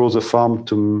 and to grow the farm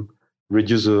to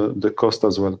reduce the cost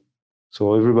as well.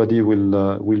 So everybody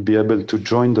will be able to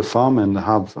join the farm and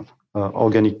have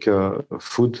organic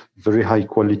food, very high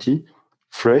quality,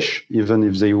 fresh, even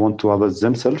if they want to have it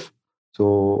themselves.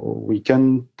 So we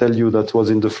can tell you that was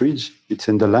in the fridge, it's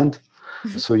in the land.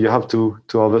 So you have to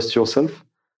harvest yourself.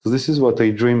 So this is what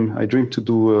I dream. I dream to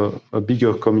do a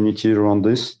bigger community around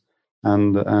this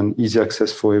and easy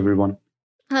access for everyone.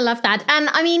 I love that. And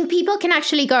I mean, people can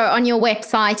actually go on your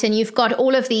website and you've got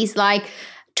all of these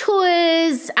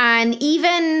tours, and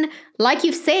even like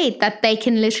you've said, that they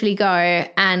can literally go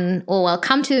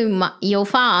come to your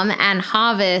farm and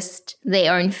harvest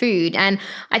their own food. And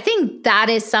I think that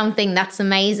is something that's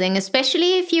amazing,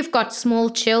 especially if you've got small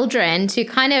children, to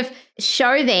kind of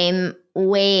show them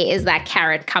where is that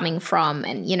carrot coming from,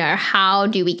 and, how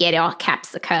do we get our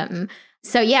capsicum?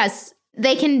 So yes,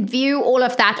 they can view all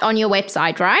of that on your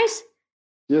website, right?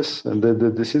 Yes, and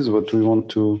this is what we want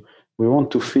to. We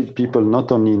want to feed people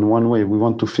not only in one way. We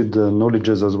want to feed the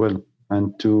knowledges as well,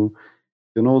 and to,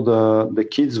 the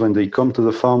kids, when they come to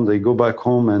the farm, they go back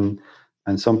home,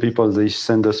 and some people, they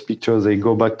send us pictures. They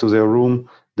go back to their room,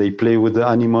 they play with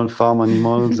the farm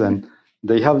animals, and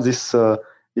they have this.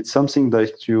 It's something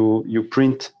that you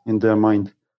print in their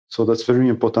mind. So that's very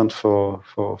important for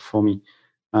me.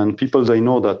 And people, they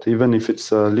know that even if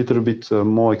it's a little bit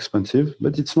more expensive,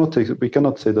 but it's not. We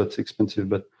cannot say that's expensive,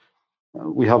 but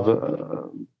we have a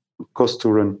cost to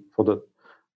run for that.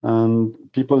 And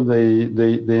people,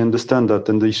 they understand that,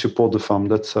 and they support the farm.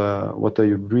 That's what I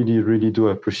really, really do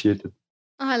appreciate it.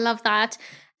 Oh, I love that.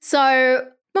 So,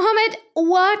 Mohammed,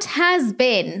 what has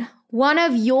been one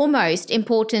of your most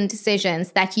important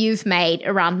decisions that you've made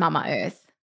around Mama Earth?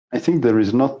 I think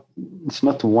it's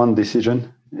not one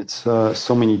decision. It's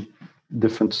so many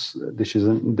different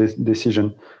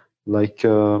decision, like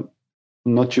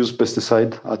not use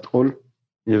pesticide at all.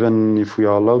 Even if we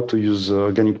are allowed to use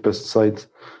organic pesticides,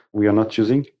 we are not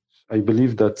using. I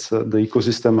believe that the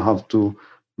ecosystem have to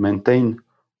maintain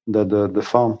the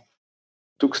farm.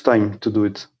 Took time to do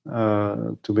it.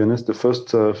 To be honest, the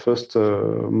first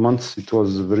months it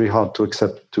was very hard to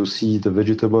accept, to see the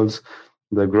vegetables,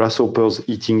 the grasshoppers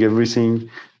eating everything,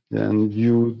 and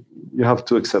you have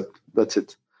to accept. That's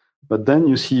it. But then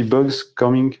you see bugs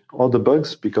coming, all the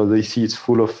bugs, because they see it's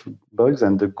full of bugs,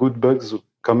 and the good bugs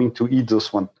coming to eat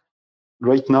those one.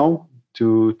 Right now,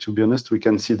 to be honest, we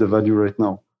can see the value right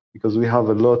now because we have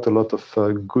a lot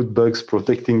of good bugs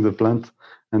protecting the plant.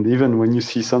 And even when you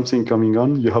see something coming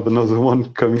on, you have another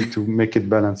one coming to make it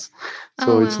balance.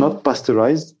 So it's not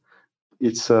pasteurized,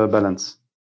 it's balance.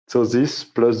 So this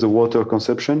plus the water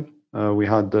consumption, we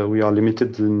are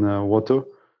limited in water.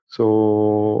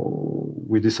 So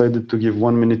we decided to give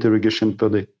 1 minute irrigation per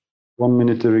day. 1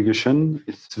 minute irrigation,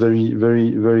 it's very,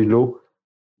 very, very low.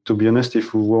 To be honest,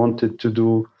 if we wanted to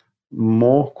do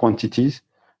more quantities,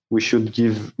 we should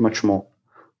give much more.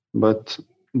 But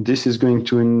this is going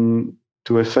to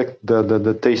affect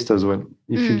the taste as well.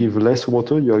 If you give less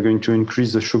water, you are going to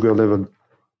increase the sugar level.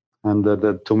 And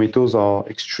the tomatoes are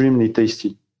extremely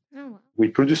tasty. Oh. We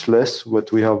produce less,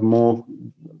 but we have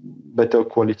better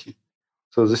quality.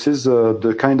 So this is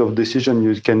the kind of decision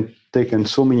you can take, and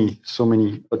so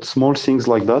many, but small things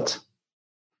like that,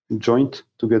 joint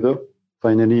together,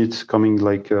 finally it's coming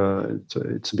like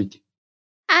it's big.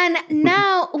 And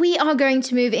now we are going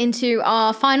to move into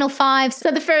our final 5.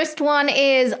 So the first one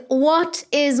is, what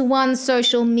is one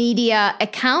social media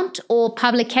account or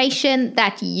publication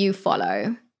that you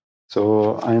follow?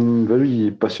 So I'm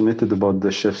very passionate about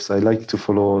the chefs. I like to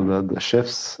follow the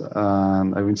chefs,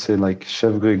 and I would say like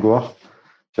Chef Grégoire.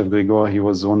 Chef Grégoire, he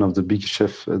was one of the big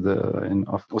chefs of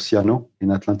Oceano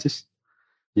in Atlantis.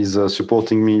 He's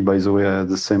supporting me, by the way,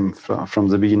 the same from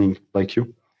the beginning, like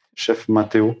you. Chef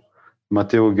Matteo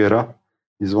Guerra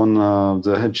is one of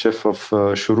the head chef of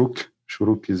Shuruk.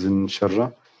 Shuruk is in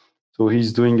Sharjah. So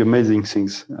he's doing amazing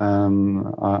things. And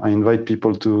I invite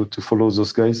people to follow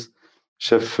those guys.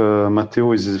 Chef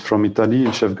Matteo is from Italy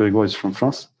and Chef Grégoire is from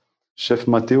France. Chef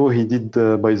Matteo, he did,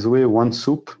 by the way, one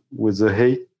soup with the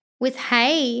hay. With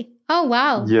hay? Oh,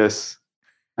 wow. Yes.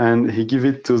 And he gave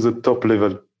it to the top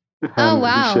level. Oh,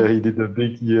 wow. He did a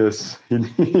big, yes.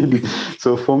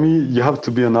 So for me, you have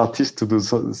to be an artist to do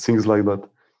things like that.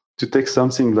 To take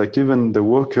something like, even the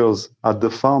workers at the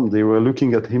farm, they were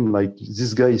looking at him like,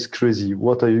 this guy is crazy.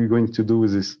 What are you going to do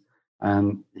with this?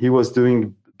 And he was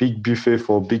doing big buffet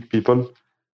for big people,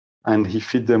 and he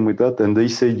feed them with that. And they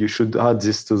said you should add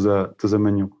this to the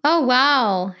menu. Oh,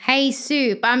 wow. Hay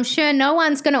soup. I'm sure no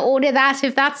one's going to order that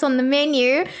if that's on the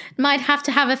menu. Might have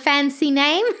to have a fancy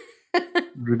name.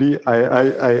 Really,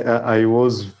 I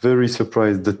was very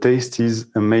surprised. The taste is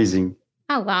amazing.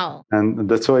 Oh, wow. And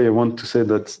that's why I want to say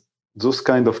that those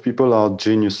kind of people are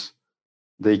genius.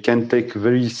 They can take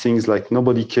very things like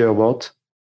nobody care about,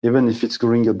 even if it's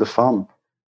growing at the farm,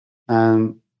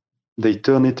 and they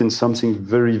turn it in something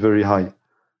very, very high.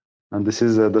 And this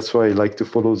is that's why I like to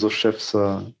follow those chefs.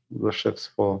 For.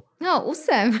 Oh,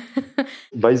 awesome!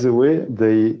 By the way,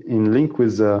 they in link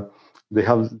with they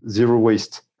have zero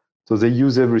waste, so they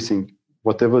use everything.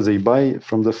 Whatever they buy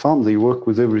from the farm, they work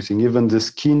with everything. Even the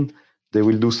skin, they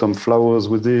will do some flowers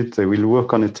with it. They will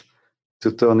work on it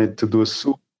to turn it to do a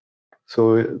soup.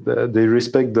 So they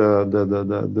respect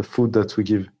the food that we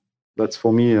give. That's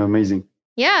for me amazing.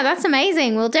 Yeah, that's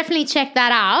amazing. We'll definitely check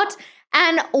that out.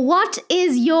 And what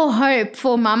is your hope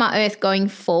for Mama Earth going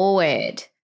forward?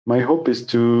 My hope is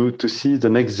to see the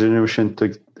next generation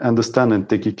to understand and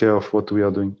take care of what we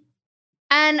are doing.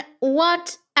 And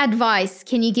what advice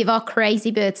can you give our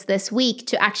crazy birds this week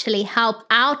to actually help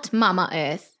out Mama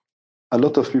Earth? A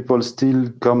lot of people still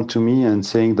come to me and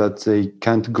saying that they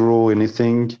can't grow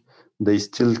anything. They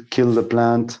still kill the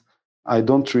plant. I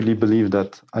don't really believe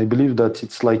that. I believe that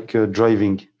it's like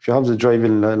driving. If you have the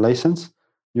driving license,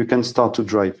 you can start to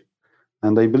drive.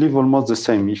 And I believe almost the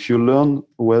same. If you learn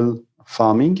well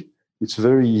farming, it's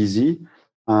very easy.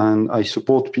 And I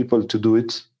support people to do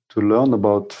it, to learn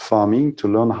about farming, to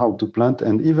learn how to plant.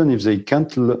 And even if they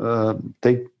can't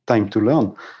take time to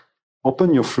learn,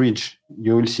 open your fridge.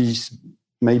 You will see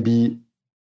maybe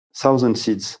 1,000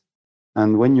 seeds.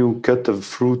 And when you cut a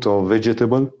fruit or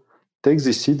vegetable, take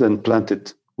the seed and plant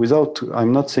it without,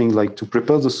 I'm not saying like to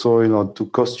prepare the soil or to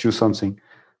cost you something.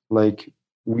 Like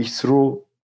we throw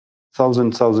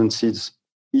thousand seeds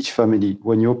each family.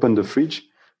 When you open the fridge,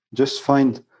 just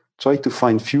try to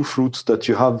find few fruits that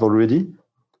you have already.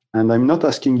 And I'm not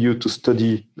asking you to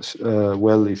study, if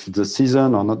it's the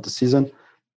season or not the season.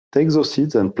 Take those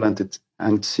seeds and plant it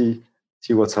and see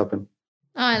what's happened.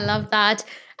 I love that.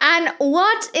 And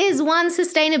what is one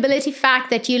sustainability fact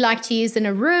that you like to use in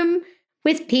a room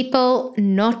with people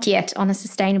not yet on a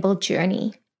sustainable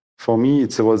journey? For me,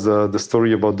 it was the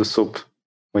story about the soap.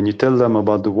 When you tell them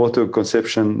about the water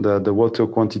consumption, the water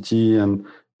quantity, and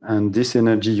this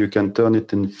energy, you can turn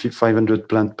it in 500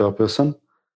 plants per person.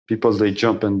 People, they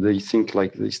jump and they think,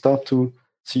 like, they start to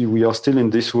see we are still in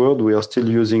this world. We are still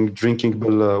using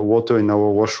drinkable water in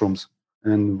our washrooms.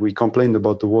 And we complain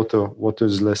about the water. Water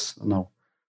is less now.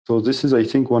 So this is, I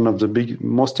think, one of the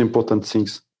most important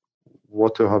things.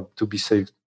 Water have to be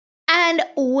saved. And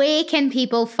where can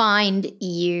people find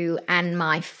you and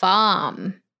My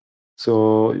Farm?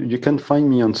 So you can find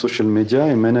me on social media.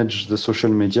 I manage the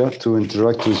social media to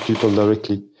interact with people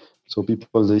directly. So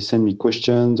people, they send me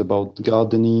questions about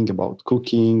gardening, about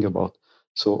cooking,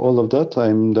 so all of that.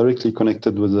 I'm directly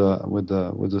connected with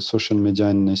the social media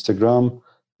and Instagram,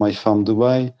 My Farm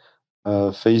Dubai,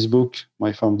 Facebook,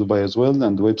 My Farm Dubai as well,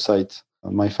 and website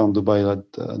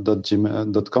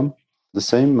myfarmdubai.gmail.com. The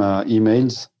same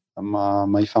emails,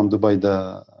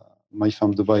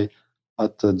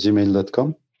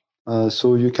 myfarmdubai@gmail.com.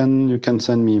 So you can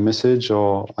send me a message,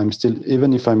 or I'm still,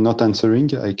 even if I'm not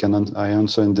answering, I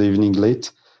answer in the evening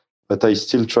late, but I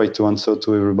still try to answer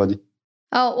to everybody.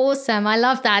 Oh, awesome. I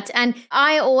love that. And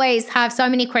I always have so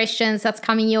many questions that's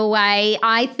coming your way.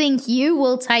 I think you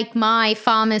will take my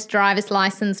farmer's driver's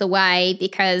license away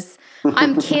because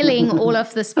I'm killing all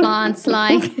of these plants.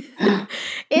 Like,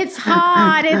 it's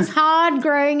hard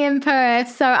growing in Perth.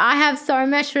 So I have so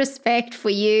much respect for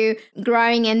you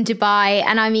growing in Dubai.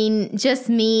 And I mean, just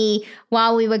me,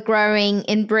 while we were growing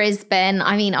in Brisbane,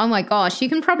 I mean, oh my gosh, you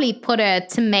can probably put a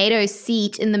tomato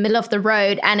seed in the middle of the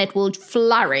road and it will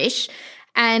flourish.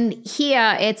 And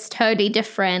here it's totally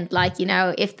different. Like,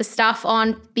 if the stuff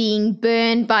aren't being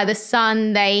burned by the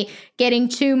sun, they getting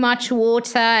too much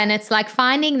water, and it's like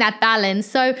finding that balance.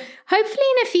 So hopefully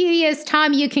in a few years'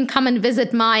 time, you can come and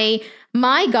visit my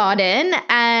garden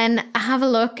and have a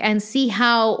look and see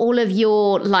how all of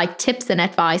your tips and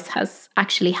advice has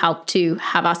actually helped to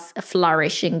have us a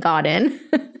flourishing garden.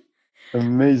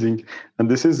 Amazing. And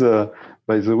this is,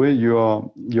 by the way, you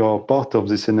are part of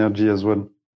this energy as well.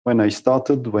 When you start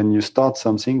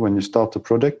something, when you start a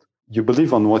project, you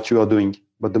believe on what you are doing.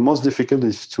 But the most difficult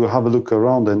is to have a look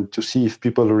around and to see if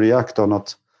people react or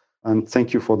not. And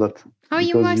thank you for that. Oh,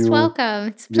 you're most welcome.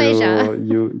 It's a pleasure.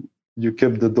 You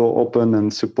kept the door open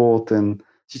and support and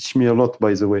teach me a lot,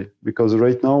 by the way. Because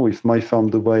right now, if My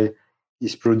Farm Dubai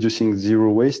is producing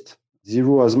zero waste,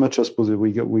 zero as much as possible,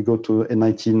 we go to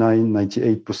 99,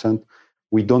 98%.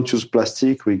 We don't use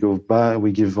plastic. We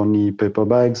give only paper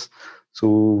bags. So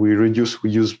we use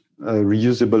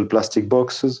reusable plastic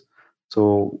boxes.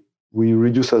 So we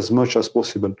reduce as much as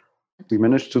possible. We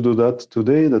managed to do that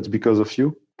today. That's because of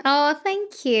you. Oh,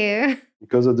 thank you.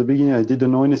 Because at the beginning, I didn't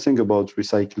know anything about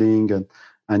recycling,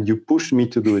 and you pushed me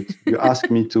to do it. You asked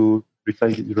me to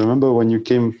recycle. You remember when you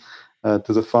came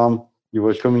to the farm, you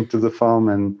were coming to the farm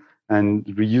and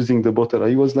reusing the bottle.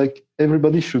 I was like,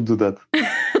 everybody should do that.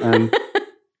 And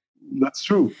that's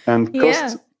true. And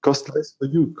cost less for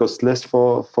you, cost less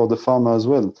for the farmer as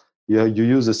well. You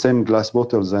use the same glass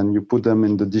bottles and you put them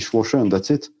in the dishwasher, and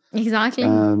that's it. Exactly.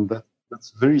 And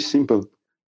that's very simple.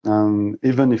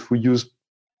 Even if we use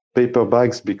paper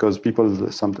bags, because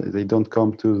people sometimes they don't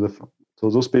come to so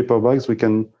those paper bags, we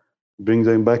can bring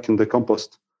them back in the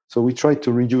compost. So we try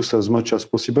to reduce as much as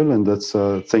possible, and that's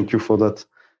thank you for that.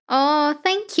 Oh,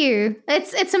 thank you.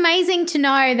 It's amazing to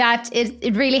know that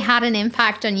it really had an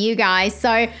impact on you guys.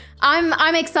 So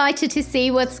I'm excited to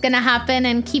see what's going to happen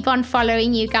and keep on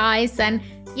following you guys. And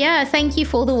thank you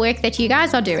for the work that you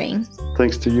guys are doing.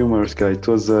 Thanks to you, Mariska. It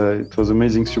was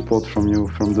amazing support from you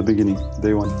from the beginning,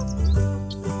 day one.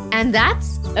 And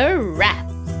that's a wrap.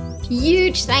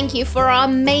 Huge thank you for our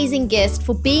amazing guest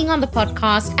for being on the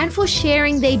podcast and for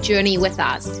sharing their journey with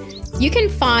us. You can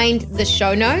find the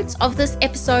show notes of this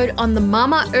episode on the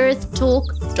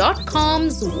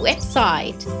mamaearthtalk.com's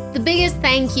website. The biggest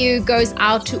thank you goes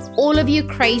out to all of you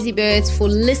crazy birds for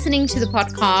listening to the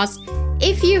podcast.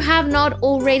 If you have not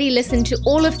already listened to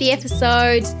all of the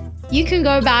episodes, you can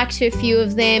go back to a few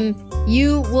of them.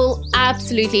 You will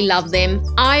absolutely love them.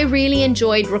 I really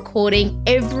enjoyed recording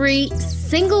every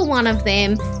single one of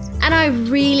them, and I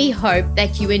really hope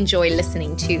that you enjoy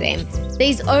listening to them.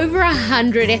 There's over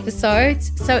 100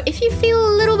 episodes, so if you feel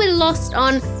a little bit lost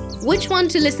on which one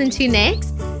to listen to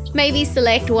next, maybe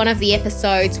select one of the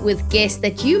episodes with guests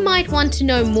that you might want to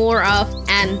know more of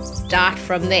and start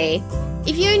from there.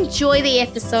 If you enjoy the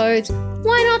episodes,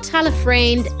 why not tell a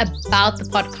friend about the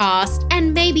podcast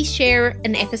and maybe share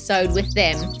an episode with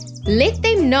them? Let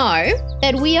them know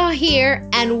that we are here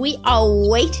and we are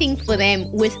waiting for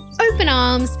them with open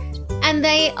arms, and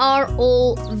they are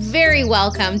all very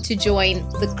welcome to join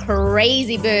the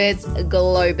Crazy Birds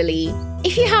globally.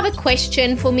 If you have a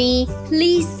question for me,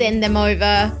 please send them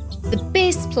over. The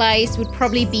best place would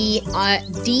probably be a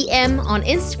DM on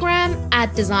Instagram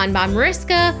at Design by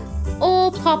Mariska,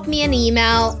 or pop me an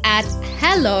email at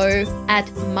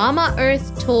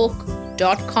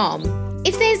hello@mamaearthtalk.com.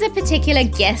 If there's a particular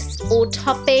guest or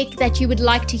topic that you would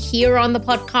like to hear on the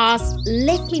podcast,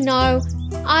 let me know.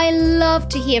 I love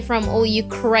to hear from all you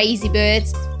crazy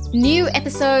birds. New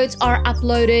episodes are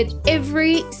uploaded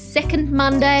every second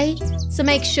Monday, so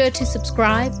make sure to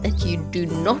subscribe that you do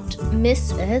not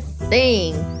miss a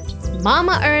thing.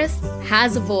 Mama Earth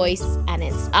has a voice, and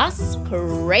it's us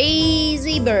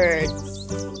crazy birds.